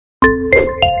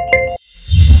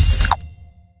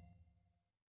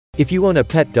If you own a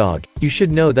pet dog, you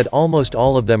should know that almost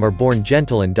all of them are born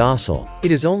gentle and docile.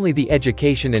 It is only the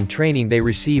education and training they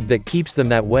receive that keeps them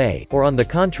that way, or on the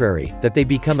contrary, that they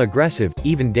become aggressive,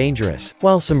 even dangerous.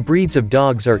 While some breeds of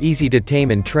dogs are easy to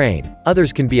tame and train,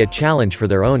 others can be a challenge for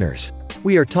their owners.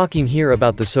 We are talking here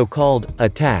about the so-called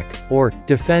attack or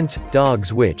defense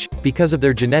dogs which, because of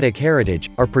their genetic heritage,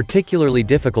 are particularly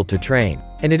difficult to train.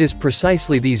 And it is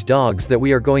precisely these dogs that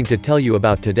we are going to tell you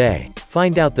about today.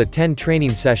 Find out the 10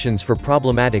 training sessions for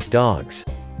problematic dogs.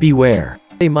 Beware.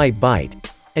 They might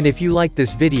bite. And if you like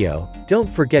this video, don't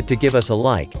forget to give us a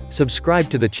like, subscribe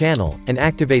to the channel, and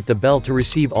activate the bell to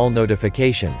receive all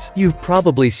notifications. You've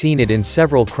probably seen it in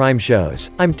several crime shows.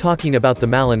 I'm talking about the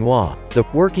Malinois, the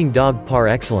working dog par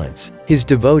excellence. His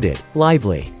devoted,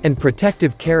 lively, and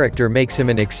protective character makes him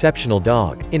an exceptional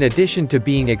dog. In addition to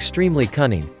being extremely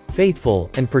cunning, faithful,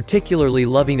 and particularly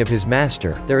loving of his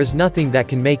master, there is nothing that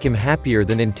can make him happier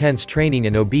than intense training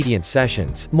and obedience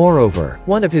sessions. Moreover,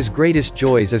 one of his greatest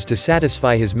joys is to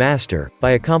satisfy his master,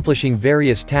 by accomplishing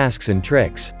various tasks and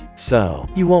tricks. So,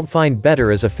 you won't find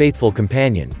better as a faithful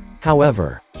companion.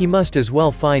 However, he must as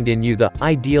well find in you the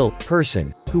ideal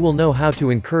person, who will know how to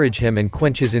encourage him and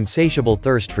quench his insatiable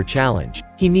thirst for challenge.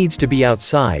 He needs to be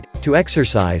outside, to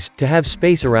exercise, to have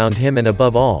space around him, and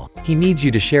above all, he needs you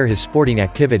to share his sporting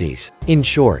activities. In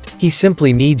short, he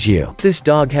simply needs you. This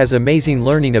dog has amazing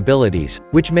learning abilities,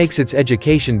 which makes its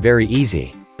education very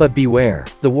easy. But beware,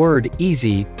 the word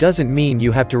easy doesn't mean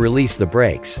you have to release the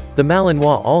brakes. The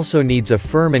Malinois also needs a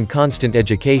firm and constant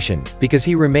education, because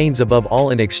he remains above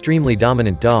all an extremely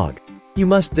dominant dog. You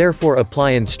must therefore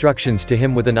apply instructions to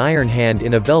him with an iron hand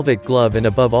in a velvet glove, and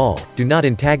above all, do not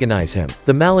antagonize him.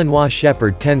 The Malinois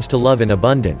shepherd tends to love in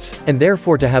abundance, and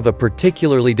therefore to have a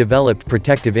particularly developed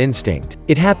protective instinct.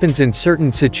 It happens in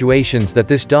certain situations that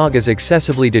this dog is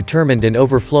excessively determined and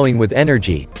overflowing with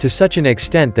energy, to such an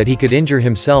extent that he could injure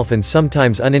himself and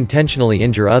sometimes unintentionally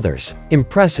injure others.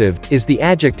 Impressive is the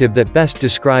adjective that best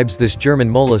describes this German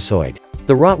Molossoid.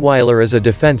 The Rottweiler is a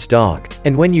defense dog,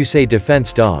 and when you say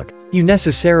defense dog, you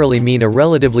necessarily mean a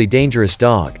relatively dangerous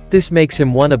dog. This makes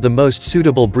him one of the most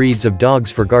suitable breeds of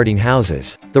dogs for guarding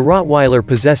houses. The Rottweiler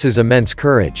possesses immense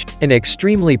courage, an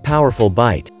extremely powerful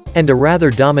bite, and a rather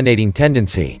dominating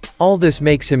tendency. All this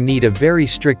makes him need a very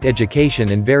strict education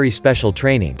and very special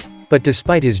training. But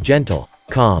despite his gentle,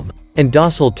 calm, and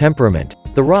docile temperament,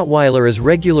 the Rottweiler is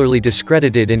regularly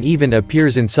discredited and even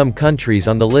appears in some countries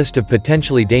on the list of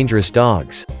potentially dangerous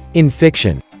dogs. In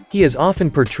fiction, he is often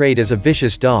portrayed as a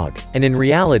vicious dog, and in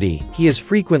reality, he is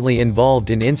frequently involved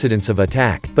in incidents of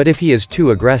attack. But if he is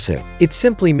too aggressive, it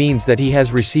simply means that he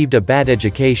has received a bad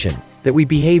education, that we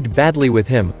behaved badly with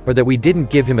him, or that we didn't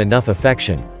give him enough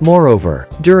affection. Moreover,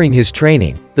 during his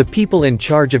training, the people in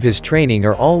charge of his training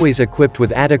are always equipped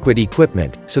with adequate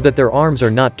equipment, so that their arms are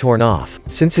not torn off,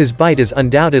 since his bite is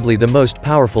undoubtedly the most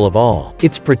powerful of all.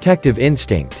 Its protective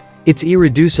instinct, its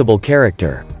irreducible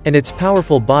character, and its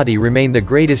powerful body remain the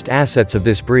greatest assets of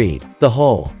this breed. The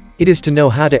whole, it is to know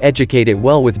how to educate it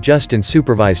well with just and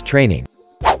supervised training.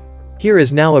 Here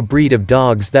is now a breed of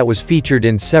dogs that was featured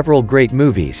in several great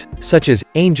movies, such as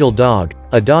Angel Dog,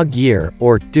 A Dog Year,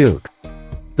 or Duke.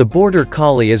 The Border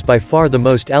Collie is by far the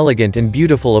most elegant and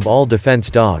beautiful of all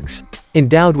defense dogs.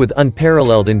 Endowed with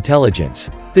unparalleled intelligence,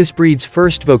 this breed's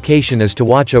first vocation is to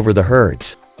watch over the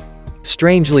herds.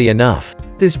 Strangely enough,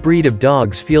 this breed of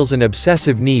dogs feels an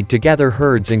obsessive need to gather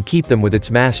herds and keep them with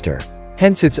its master.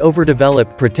 Hence its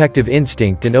overdeveloped protective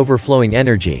instinct and overflowing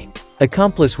energy.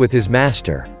 Accomplice with his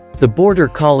master, the Border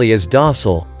Collie is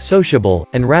docile, sociable,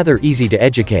 and rather easy to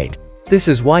educate. This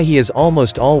is why he is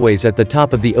almost always at the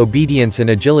top of the obedience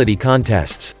and agility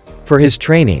contests. For his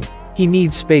training, he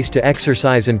needs space to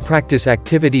exercise and practice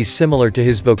activities similar to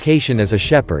his vocation as a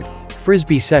shepherd.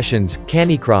 Frisbee sessions,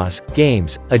 canicross,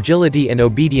 games, agility and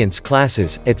obedience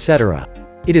classes, etc.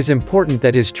 It is important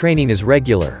that his training is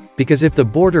regular, because if the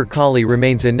Border Collie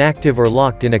remains inactive or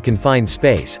locked in a confined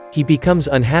space, he becomes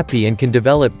unhappy and can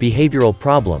develop behavioral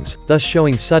problems, thus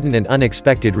showing sudden and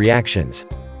unexpected reactions.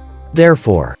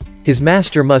 Therefore, his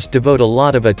master must devote a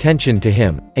lot of attention to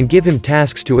him, and give him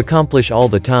tasks to accomplish all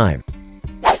the time.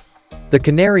 The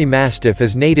Canary Mastiff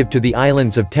is native to the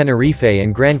islands of Tenerife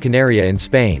and Gran Canaria in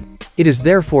Spain. It is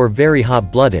therefore very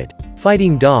hot-blooded.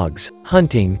 Fighting dogs,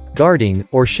 hunting, guarding,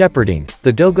 or shepherding,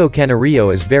 the Dogo Canario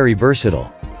is very versatile.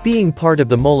 Being part of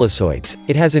the Molossoids,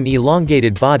 it has an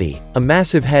elongated body, a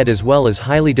massive head as well as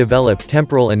highly developed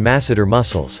temporal and masseter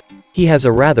muscles. He has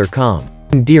a rather calm,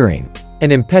 endearing,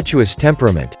 and impetuous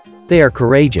temperament. They are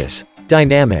courageous,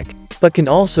 dynamic, but can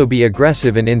also be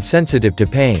aggressive and insensitive to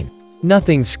pain.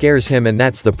 Nothing scares him, and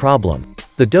that's the problem.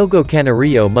 The Dogo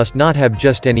Canario must not have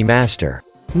just any master.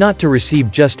 not to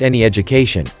receive just any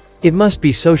education. It must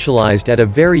be socialized at a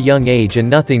very young age and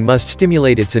nothing must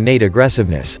stimulate its innate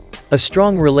aggressiveness. A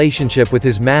strong relationship with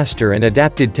his master and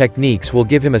adapted techniques will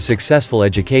give him a successful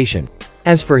education.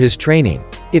 As for his training,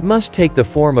 it must take the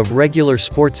form of regular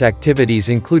sports activities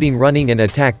including running and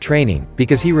attack training,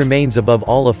 because he remains above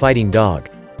all a fighting dog.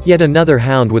 Yet another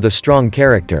hound with a strong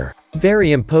character.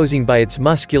 Very imposing by its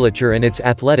musculature and its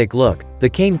athletic look, the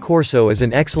Cane Corso is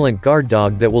an excellent guard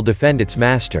dog that will defend its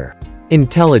master.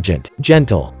 Intelligent,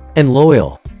 gentle, and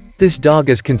loyal. This dog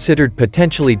is considered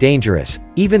potentially dangerous,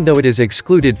 even though it is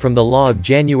excluded from the law of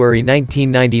January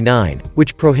 1999,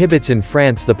 which prohibits in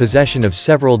France the possession of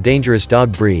several dangerous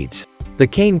dog breeds. The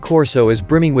Cane Corso is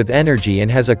brimming with energy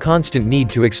and has a constant need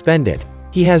to expend it.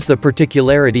 He has the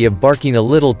particularity of barking a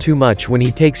little too much when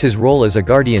he takes his role as a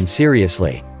guardian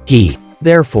seriously. He,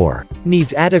 therefore,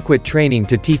 needs adequate training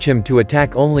to teach him to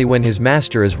attack only when his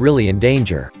master is really in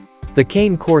danger. The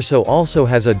Cane Corso also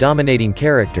has a dominating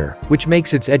character, which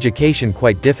makes its education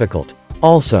quite difficult.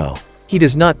 Also, he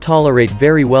does not tolerate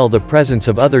very well the presence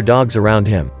of other dogs around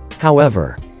him.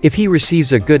 However, if he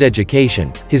receives a good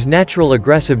education, his natural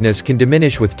aggressiveness can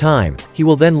diminish with time. He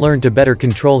will then learn to better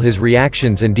control his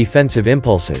reactions and defensive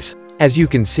impulses. As you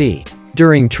can see,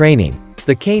 during training,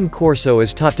 the Cane Corso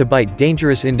is taught to bite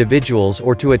dangerous individuals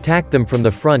or to attack them from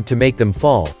the front to make them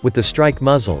fall, with the strike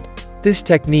muzzled. This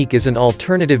technique is an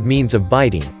alternative means of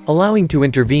biting, allowing to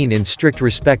intervene in strict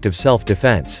respect of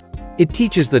self-defense. It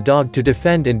teaches the dog to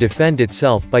defend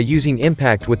itself by using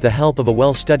impact with the help of a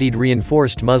well-studied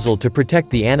reinforced muzzle to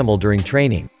protect the animal during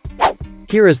training.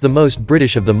 Here is the most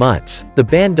British of the mutts. The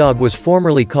Bandog was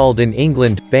formerly called in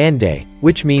England, Bandé,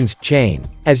 which means chain.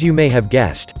 As you may have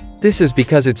guessed, this is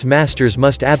because its masters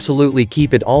must absolutely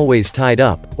keep it always tied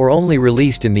up, or only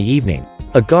released in the evening.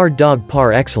 A guard dog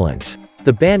par excellence.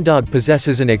 The Bandog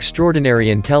possesses an extraordinary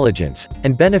intelligence,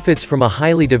 and benefits from a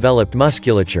highly developed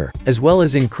musculature, as well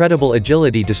as incredible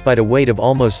agility despite a weight of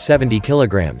almost 70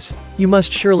 kilograms. You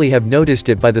must surely have noticed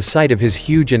it by the sight of his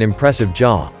huge and impressive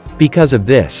jaw. Because of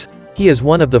this, he is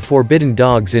one of the forbidden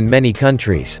dogs in many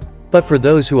countries. But for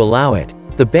those who allow it,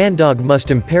 the Bandog must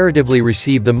imperatively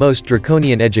receive the most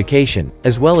draconian education,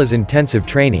 as well as intensive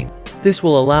training. This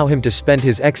will allow him to spend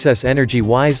his excess energy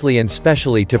wisely and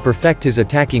specially to perfect his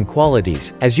attacking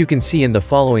qualities, as you can see in the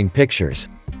following pictures.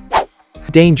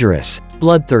 Dangerous,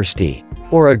 bloodthirsty,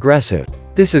 or aggressive.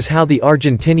 This is how the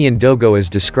Argentinian Dogo is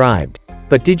described.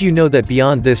 But did you know that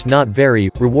beyond this not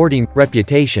very rewarding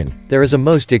reputation, there is a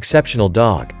most exceptional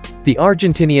dog? The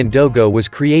Argentinian Dogo was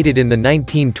created in the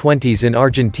 1920s in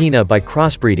Argentina by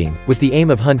crossbreeding, with the aim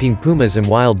of hunting pumas and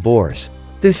wild boars.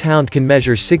 This hound can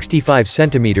measure 65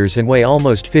 centimeters and weigh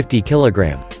almost 50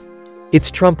 kilograms.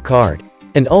 Its trump card.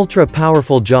 An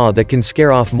ultra-powerful jaw that can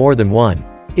scare off more than one.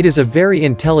 It is a very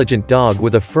intelligent dog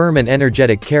with a firm and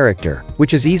energetic character,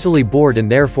 which is easily bored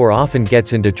and therefore often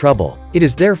gets into trouble. It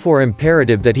is therefore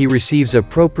imperative that he receives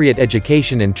appropriate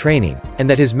education and training, and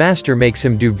that his master makes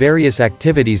him do various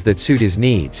activities that suit his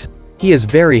needs. He is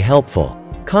very helpful,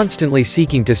 constantly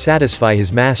seeking to satisfy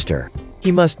his master.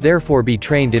 He must therefore be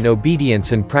trained in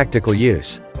obedience and practical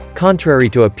use. Contrary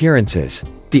to appearances,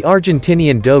 the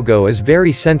Argentinian Dogo is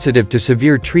very sensitive to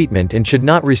severe treatment and should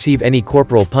not receive any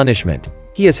corporal punishment.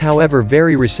 He is however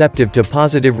very receptive to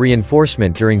positive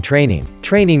reinforcement during training.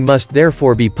 Training must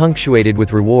therefore be punctuated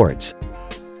with rewards.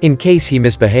 In case he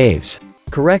misbehaves,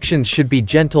 corrections should be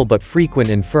gentle but frequent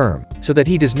and firm, so that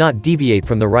he does not deviate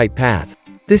from the right path.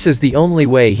 This is the only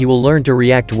way he will learn to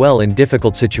react well in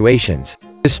difficult situations.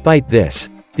 Despite this,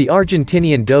 the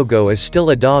Argentinian Dogo is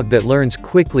still a dog that learns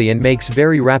quickly and makes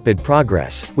very rapid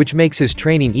progress, which makes his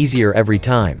training easier every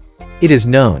time. It is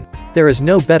known, there is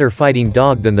no better fighting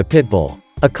dog than the Pit Bull,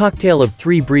 a cocktail of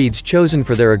 3 breeds chosen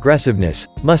for their aggressiveness,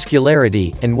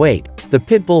 muscularity, and weight. The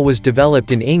Pit Bull was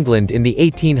developed in England in the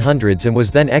 1800s and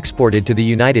was then exported to the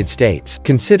United States.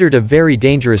 Considered a very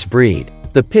dangerous breed,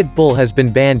 the Pit Bull has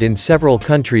been banned in several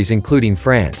countries including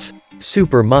France.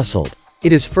 Super muscled.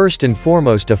 It is first and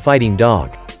foremost a fighting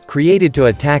dog, created to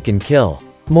attack and kill.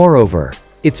 Moreover,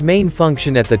 its main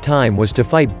function at the time was to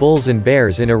fight bulls and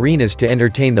bears in arenas to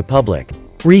entertain the public.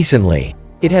 Recently,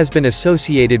 it has been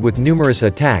associated with numerous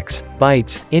attacks,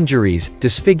 bites, injuries,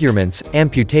 disfigurements,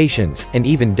 amputations, and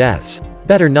even deaths.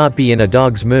 Better not be in a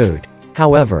dog's mood.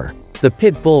 However, the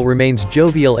Pit Bull remains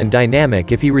jovial and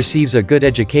dynamic if he receives a good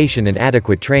education and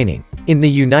adequate training. In the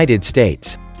United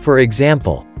States, for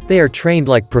example, they are trained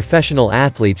like professional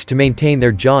athletes to maintain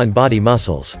their jaw and body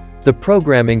muscles. The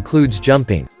program includes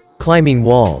jumping, climbing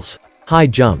walls, high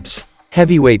jumps,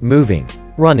 heavyweight moving,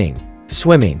 running,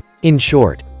 swimming. In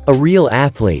short, a real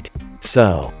athlete.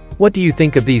 So, what do you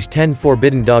think of these 10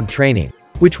 forbidden dog training?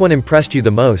 Which one impressed you the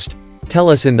most? Tell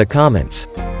us in the comments.